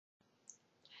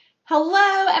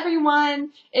Hello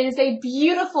everyone! It is a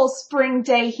beautiful spring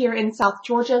day here in South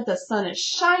Georgia. The sun is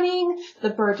shining, the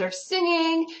birds are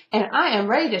singing, and I am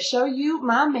ready to show you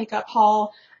my makeup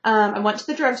haul. I went to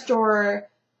the drugstore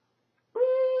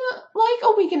like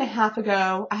a week and a half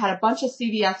ago. I had a bunch of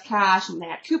CVS cash and they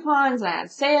had coupons and I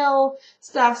had sale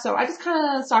stuff, so I just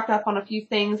kind of stocked up on a few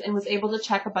things and was able to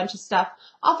check a bunch of stuff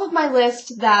off of my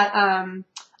list that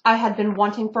I had been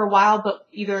wanting for a while but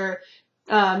either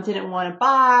didn't want to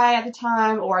buy at the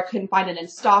time, or I couldn't find it in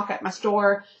stock at my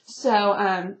store. So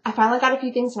I finally got a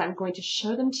few things and I'm going to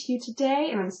show them to you today,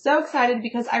 and I'm so excited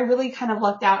because I really kind of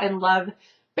lucked out and loved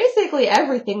basically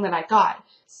everything that I got.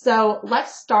 So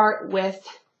let's start with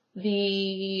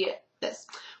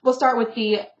We'll start with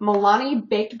the Milani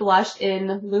Baked Blush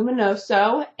in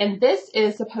Luminoso, and this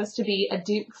is supposed to be a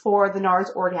dupe for the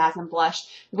NARS Orgasm Blush,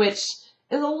 which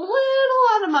is a little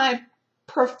out of my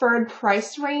preferred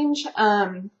price range.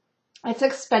 It's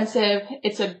expensive.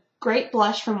 It's a great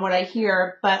blush from what I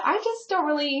hear, but I just don't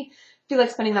really feel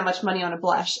like spending that much money on a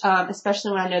blush,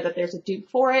 especially when I know that there's a dupe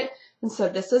for it. And so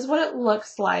this is what it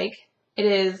looks like. It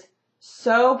is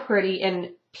so pretty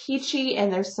and peachy,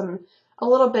 and there's a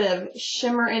little bit of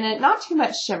shimmer in it. Not too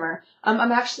much shimmer.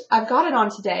 I've got it on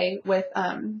today with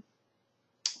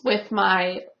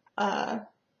my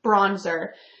bronzer,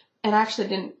 and I actually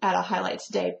didn't add a highlight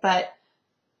today, but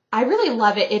I really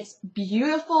love it. It's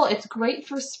beautiful. It's great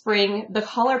for spring. The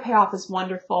color payoff is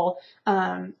wonderful.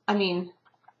 I mean,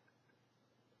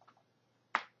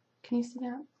 can you see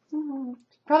that?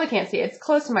 Probably can't see it. It's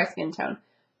close to my skin tone,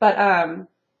 but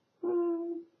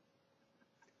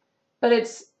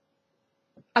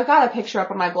I've got a picture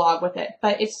up on my blog with it,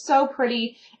 but it's so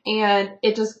pretty and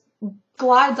it just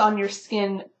glides on your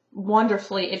skin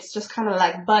wonderfully. It's just kind of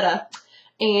like butter.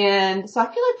 And so I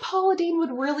feel like Paula Deen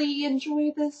would really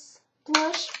enjoy this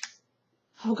blush.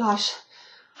 Oh gosh,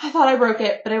 I thought I broke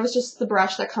it, but it was just the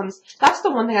brush that comes. That's the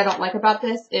one thing I don't like about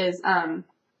this is it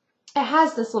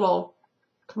has this little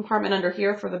compartment under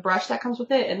here for the brush that comes with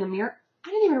it, and the mirror. I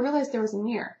didn't even realize there was a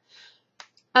mirror.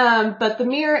 But the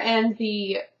mirror and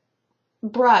the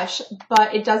brush,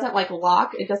 but it doesn't like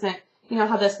lock. It doesn't, you know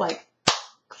how this like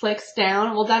clicks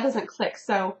down? Well, that doesn't click,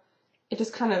 so it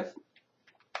just kind of,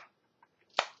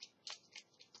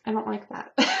 I don't like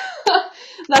that.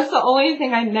 That's the only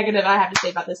thing negative I have to say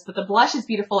about this, but the blush is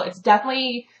beautiful. It's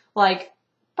definitely like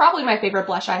probably my favorite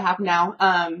blush I have now,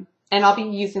 and I'll be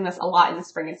using this a lot in the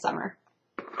spring and summer.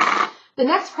 The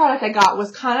next product I got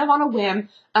was kind of on a whim.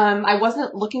 I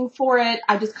wasn't looking for it.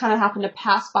 I just kind of happened to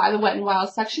pass by the Wet n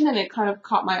Wild section and it kind of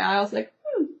caught my eye. I was like,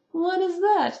 what is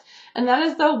that? And that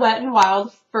is the Wet n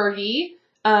Wild Fergie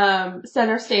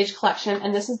Centerstage collection,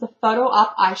 and this is the Photo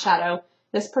Op eyeshadow.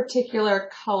 This particular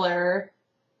color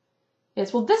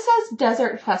is, well, this says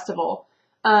Desert Festival.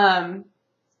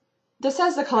 This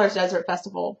says the color's Desert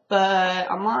Festival, but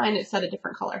online it said a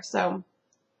different color. So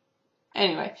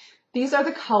anyway, these are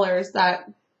the colors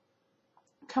that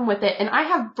come with it. And I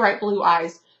have bright blue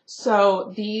eyes,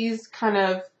 so these kind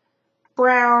of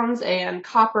browns and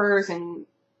coppers and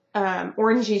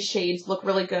orangey shades look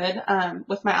really good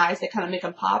with my eyes. They kind of make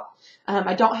them pop.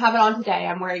 I don't have it on today.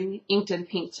 I'm wearing Inked in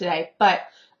Pink today, but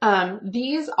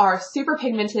these are super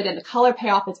pigmented and the color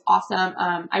payoff is awesome.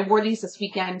 I wore these this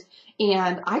weekend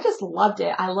and I just loved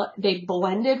it. They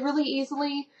blended really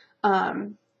easily.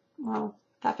 Well,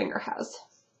 that finger has.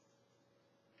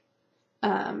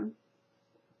 I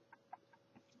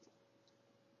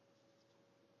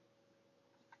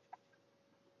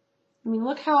mean,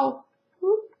 look how,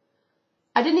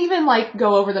 I didn't even like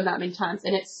go over them that many times,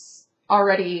 and it's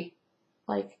already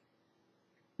like,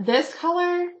 this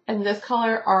color and this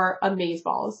color are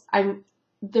amazeballs.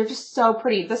 They're just so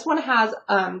pretty. This one has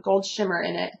gold shimmer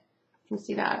in it. You can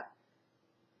see that.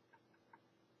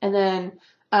 And then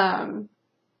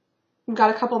we've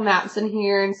got a couple mattes in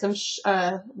here and some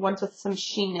ones with some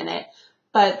sheen in it.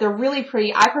 But they're really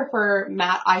pretty. I prefer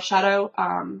matte eyeshadow.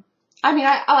 I mean,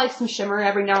 I like some shimmer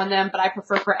every now and then, but I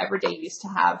prefer for everyday use to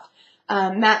have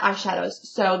matte eyeshadows.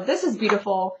 So this is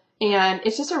beautiful, and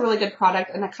it's just a really good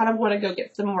product, and I kind of want to go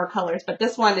get some more colors, but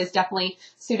this one is definitely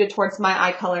suited towards my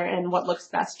eye color and what looks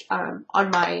best on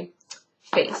my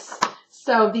face.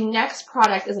 So the next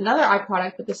product is another eye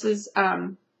product, but this is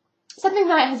something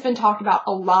that has been talked about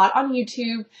a lot on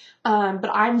YouTube, but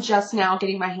I'm just now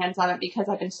getting my hands on it because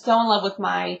I've been so in love with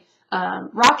my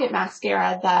Rocket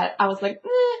mascara that I was like,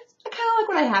 I kind of like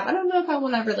what I have. I don't know if I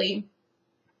want to really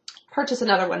purchase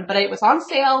another one, but it was on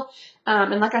sale,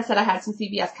 and like I said, I had some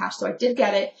CVS cash, so I did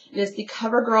get it. It is the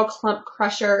CoverGirl Clump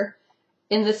Crusher,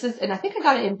 and I think I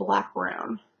got it in black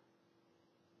brown.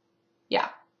 Yeah,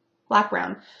 black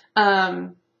brown.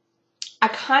 I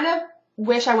kind of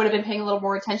wish I would have been paying a little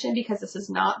more attention because this is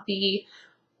not the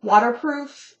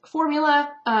waterproof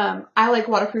formula. I like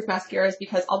waterproof mascaras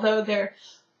because although they're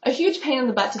a huge pain in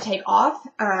the butt to take off,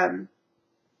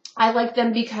 I like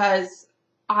them because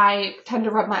I tend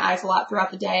to rub my eyes a lot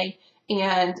throughout the day,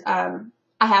 and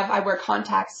I wear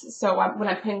contacts, so when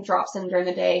I'm putting drops in during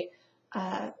the day,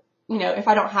 you know, if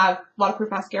I don't have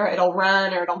waterproof mascara, it'll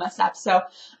run or it'll mess up. So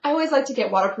I always like to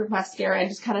get waterproof mascara and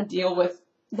just kind of deal with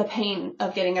the pain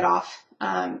of getting it off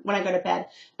when I go to bed.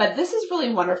 But this is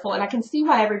really wonderful, and I can see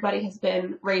why everybody has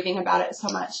been raving about it so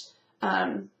much.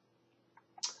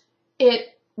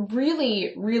 It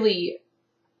really, really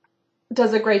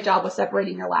does a great job with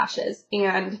separating your lashes,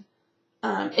 and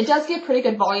it does give pretty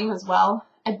good volume as well.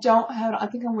 I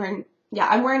think I'm wearing, yeah,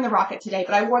 I'm wearing the Rocket today,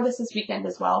 but I wore this weekend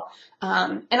as well,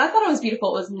 and I thought it was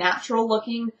beautiful. It was natural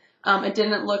looking. It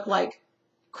didn't look like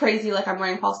crazy like I'm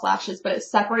wearing false lashes, but it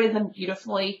separated them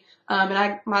beautifully,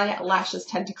 and my lashes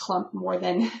tend to clump more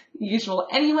than usual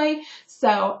anyway,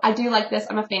 so I do like this.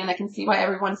 I'm a fan. I can see why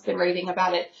everyone's been raving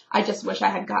about it. I just wish I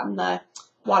had gotten the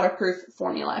waterproof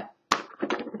formula.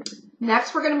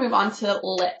 Next, we're going to move on to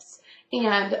lips.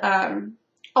 And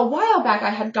a while back,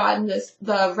 I had gotten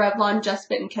the Revlon Just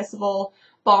Bitten Kissable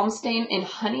Balm Stain in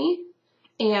Honey,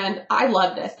 and I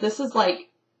love this. This is like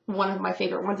one of my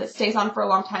favorite ones. It stays on for a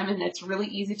long time, and it's really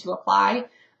easy to apply.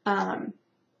 And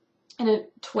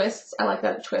it twists. I like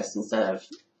that it twists instead of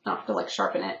not have to like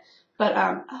sharpen it. But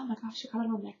oh my gosh, I got it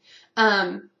on there.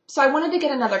 So I wanted to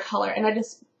get another color, and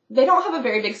they don't have a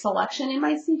very big selection in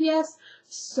my CVS.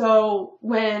 So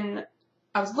when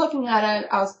I was looking at it,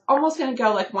 I was almost going to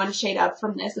go like one shade up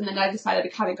from this, and then I decided to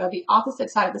kind of go the opposite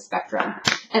side of the spectrum,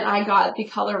 and I got the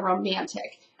color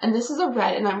Romantic. And this is a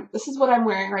red, and this is what I'm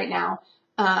wearing right now.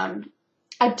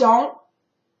 I don't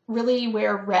really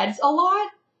wear reds a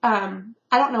lot. I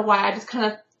don't know why. I just kind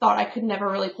of thought I could never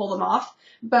really pull them off.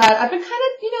 But I've been kind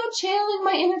of, you know, channeling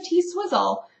my inner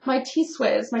T-Swizzle, my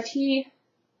T-Swizz, my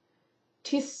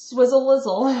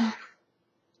T-Swizzle-lizzle. I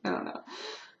don't know.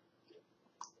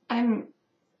 I'm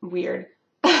weird.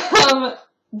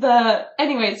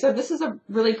 Anyway, so this is a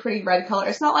really pretty red color.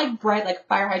 It's not like bright like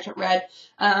fire hydrant red.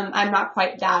 I'm not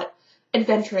quite that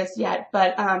adventurous yet,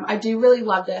 but I do really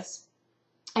love this.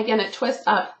 Again, it twists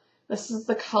up. This is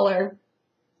the color,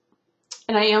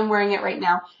 and I am wearing it right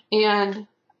now, and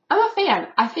I'm a fan.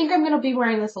 I think I'm going to be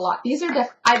wearing this a lot. These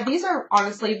are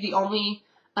honestly the only,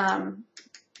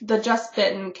 the Just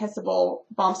Bitten Kissable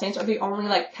Balm Stains are the only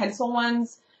like pencil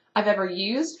ones I've ever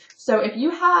used. So if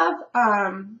you have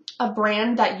a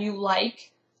brand that you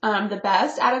like the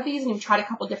best out of these, and you've tried a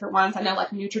couple different ones, I know like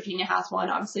Neutrogena has one,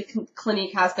 obviously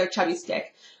Clinique has their Chubby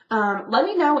Stick. Let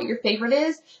me know what your favorite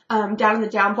is down in the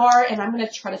down bar, and I'm going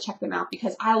to try to check them out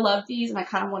because I love these and I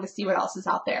kind of want to see what else is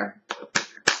out there.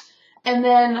 And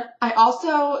then I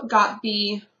also got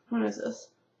what is this?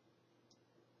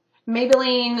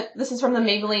 Maybelline. This is from the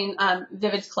Maybelline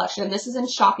Vivid collection. This is in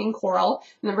Shocking Coral,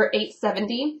 number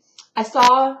 870.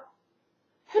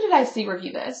 Who did I see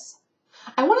review this?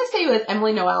 I want to say it was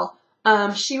Emily Noel.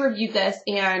 She reviewed this,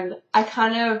 and I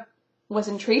kind of was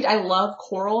intrigued. I love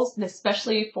corals, and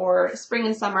especially for spring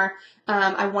and summer.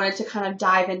 I wanted to kind of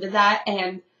dive into that,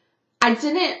 and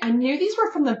I knew these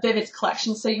were from the Vivid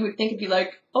collection, so you would think it'd be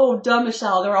like, oh, duh,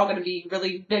 Michelle, they're all going to be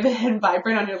really vivid and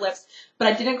vibrant on your lips, but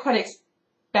I didn't quite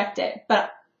expect it.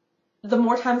 But the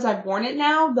more times I've worn it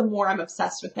now, the more I'm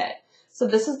obsessed with it. So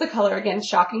this is the color, again,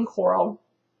 Shocking Coral,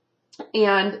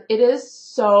 and it is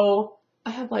so,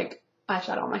 I have like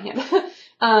eyeshadow on my hand.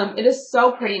 It is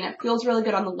so pretty, and it feels really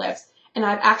good on the lips, and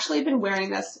I've actually been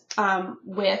wearing this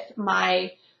with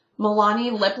my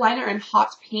Milani lip liner in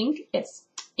Haute Pink. It's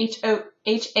Haute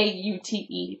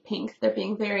Pink. They're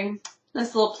being very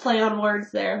nice little play on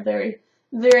words there. Very,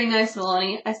 very nice,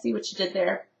 Milani. I see what you did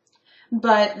there.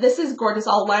 But this is gorgeous.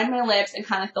 I'll line my lips and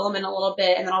kind of fill them in a little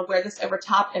bit, and then I'll wear this over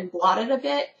top and blot it a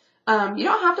bit. You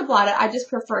don't have to blot it. I just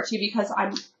prefer to because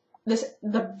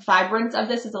the vibrance of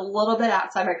this is a little bit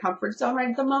outside my comfort zone right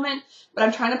at the moment, but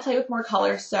I'm trying to play with more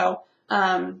colors, so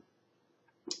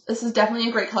this is definitely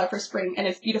a great color for spring, and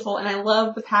it's beautiful, and I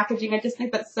love the packaging. I just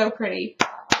think that's so pretty.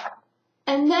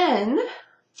 And then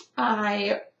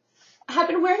I have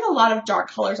been wearing a lot of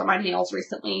dark colors on my nails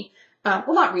recently.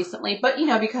 Well, not recently, but, you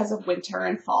know, because of winter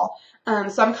and fall.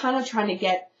 So I'm kind of trying to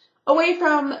get away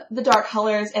from the dark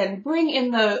colors and bring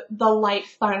in the light,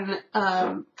 fun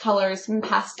colors and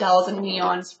pastels and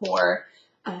neons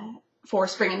for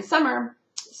spring and summer.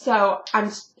 So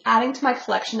I'm adding to my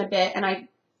collection a bit, and I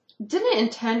didn't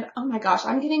intend, oh my gosh,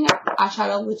 I'm getting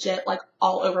eyeshadow legit like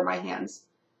all over my hands.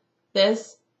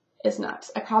 This is nuts.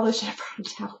 I probably should have brought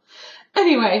it down.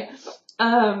 Anyway,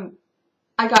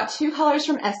 I got 2 colors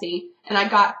from Essie, and I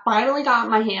finally got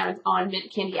my hands on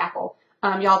Mint Candy Apple.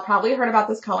 Y'all probably heard about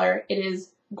this color. It is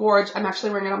gorgeous. I'm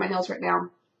actually wearing it on my nails right now.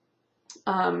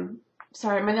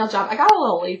 Sorry, my nail job. I got a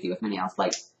little lazy with my nails.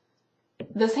 Like,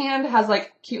 this hand has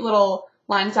like cute little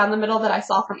lines down the middle that I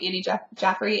saw from Annie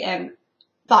Jaffrey and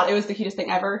thought it was the cutest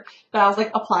thing ever. But I was like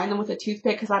applying them with a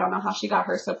toothpick because I don't know how she got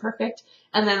hers so perfect.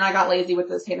 And then I got lazy with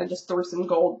this hand and just threw some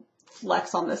gold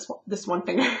flecks on this one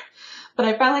finger. But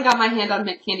I finally got my hand on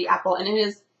Mint Candy Apple, and it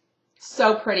is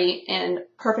so pretty and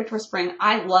perfect for spring.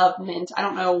 I love mint. I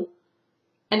don't know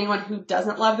anyone who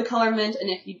doesn't love the color mint, and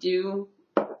if you do,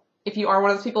 if you are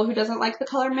one of those people who doesn't like the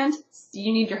color mint,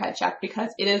 you need your head checked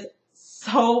because it is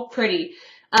so pretty.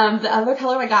 The other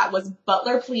color I got was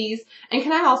Butler Please. And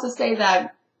can I also say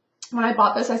that when I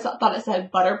bought this, I thought it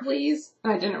said Butter Please,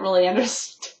 and I didn't really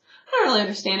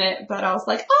understand it, but I was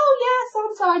like, oh yeah,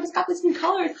 so-and-so, I just got this new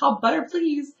color. It's called Butter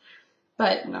Please.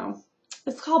 But no,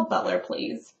 it's called Butler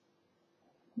Please.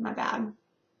 My bad.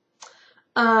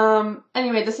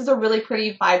 Anyway, this is a really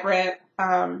pretty, vibrant,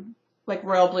 like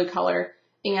royal blue color.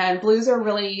 And blues are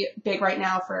really big right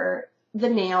now for the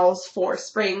nails for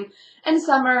spring and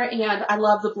summer. And I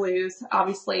love the blues.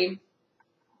 Obviously,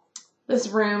 this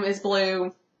room is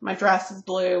blue. My dress is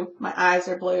blue. My eyes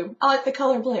are blue. I like the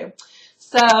color blue.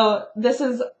 So this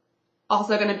is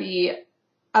also going to be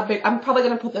a big, I'm probably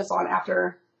going to put this on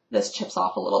after this chips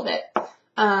off a little bit.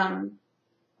 And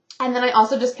then I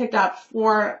also just picked up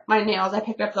for my nails, I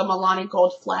picked up the Milani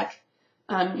Gold Fleck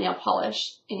nail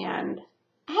polish. And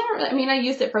I haven't really, I mean, I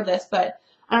used it for this, but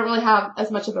I don't really have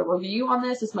as much of a review on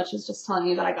this as much as just telling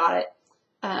you that I got it.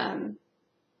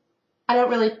 I don't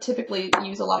really typically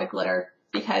use a lot of glitter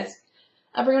because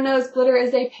everyone knows glitter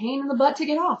is a pain in the butt to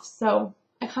get off. So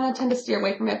I kind of tend to steer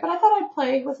away from it. But I thought I'd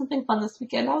play with something fun this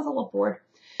weekend. I was a little bored.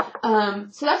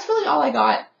 So that's really all I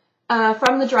got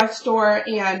from the drugstore,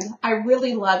 and I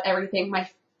really love everything. My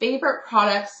favorite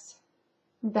products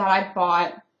that I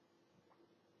bought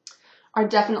are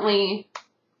definitely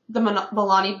the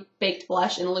Milani Baked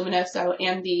Blush in Luminoso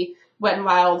and the Wet n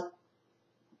Wild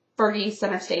Fergie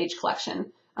Centerstage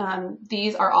collection.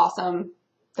 These are awesome.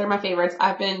 They're my favorites.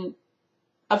 I've been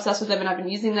obsessed with them, and I've been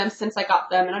using them since I got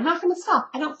them, and I'm not going to stop.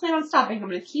 I don't plan on stopping. I'm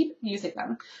going to keep using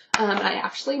them. I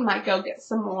actually might go get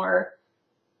some more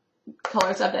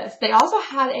colors of this. They also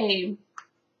had a,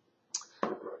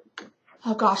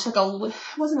 oh gosh, like it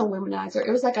wasn't a luminizer.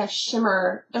 It was like a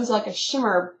shimmer. It was like a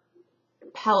shimmer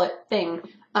palette thing.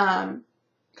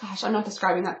 Gosh, I'm not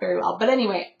describing that very well. But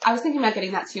anyway, I was thinking about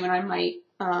getting that too, and I might,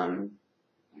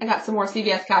 I got some more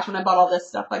CVS cash when I bought all this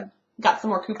stuff. I got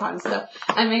some more coupons, so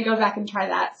I may go back and try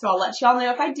that. So I'll let y'all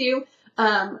know if I do.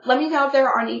 Let me know if there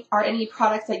are any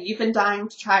products that you've been dying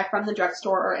to try from the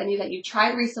drugstore, or any that you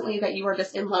tried recently that you are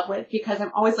just in love with, because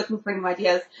I'm always looking for new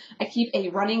ideas. I keep a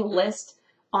running list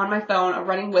on my phone, a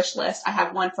running wish list. I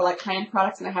have one for like high-end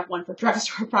products, and I have one for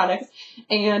drugstore products.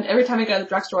 And every time I go to the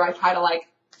drugstore, I try to like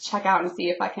check out and see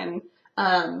if I can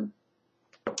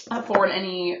afford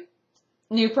any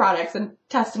new products and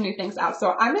test some new things out.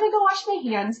 So I'm going to go wash my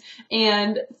hands,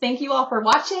 and thank you all for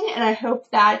watching, and I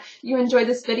hope that you enjoyed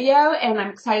this video, and I'm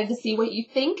excited to see what you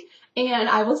think, and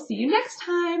I will see you next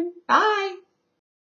time. Bye!